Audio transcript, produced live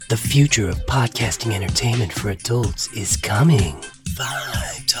The future of podcasting entertainment for adults is coming.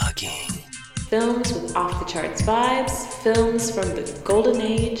 Vibe Talking. Films with off-the-charts vibes, films from the golden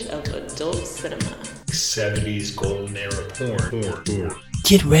age of adult cinema. 70s golden era porn.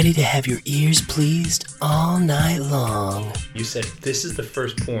 Get ready to have your ears pleased all night long. You said, this is the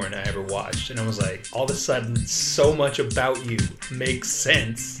first porn I ever watched. And I was like, all of a sudden, so much about you makes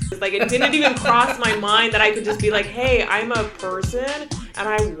sense. Like, it didn't even cross my mind that I could just be like, hey, I'm a person and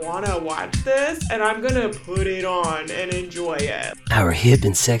I want to watch this and I'm going to put it on and enjoy it. Our hip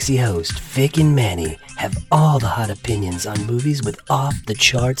and sexy host, Vic and Manny, have all the hot opinions on movies with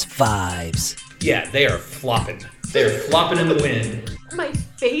off-the-charts vibes. Yeah, they are flopping. They're flopping in the wind. My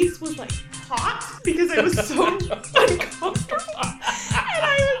face was like hot because I was so uncomfortable.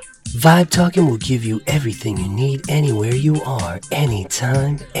 Vibe Talking will give you everything you need anywhere you are,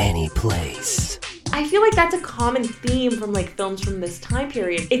 anytime, any place. I feel like that's a common theme from like films from this time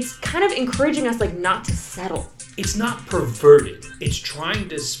period. It's kind of encouraging us like not to settle. It's not perverted. It's trying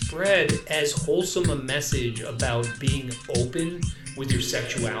to spread as wholesome a message about being open with your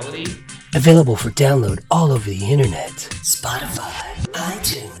sexuality. Available for download all over the internet. Spotify,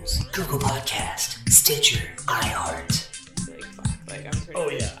 iTunes, Google Podcast, Stitcher, iHeart.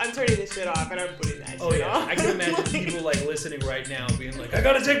 I'm turning this shit off and I'm putting that shit off. I can imagine people like listening right now being like, I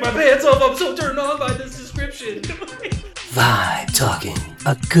gotta take my pants off, I'm so turned on by this description. Vibe Talking,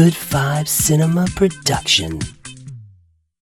 a good vibe cinema production.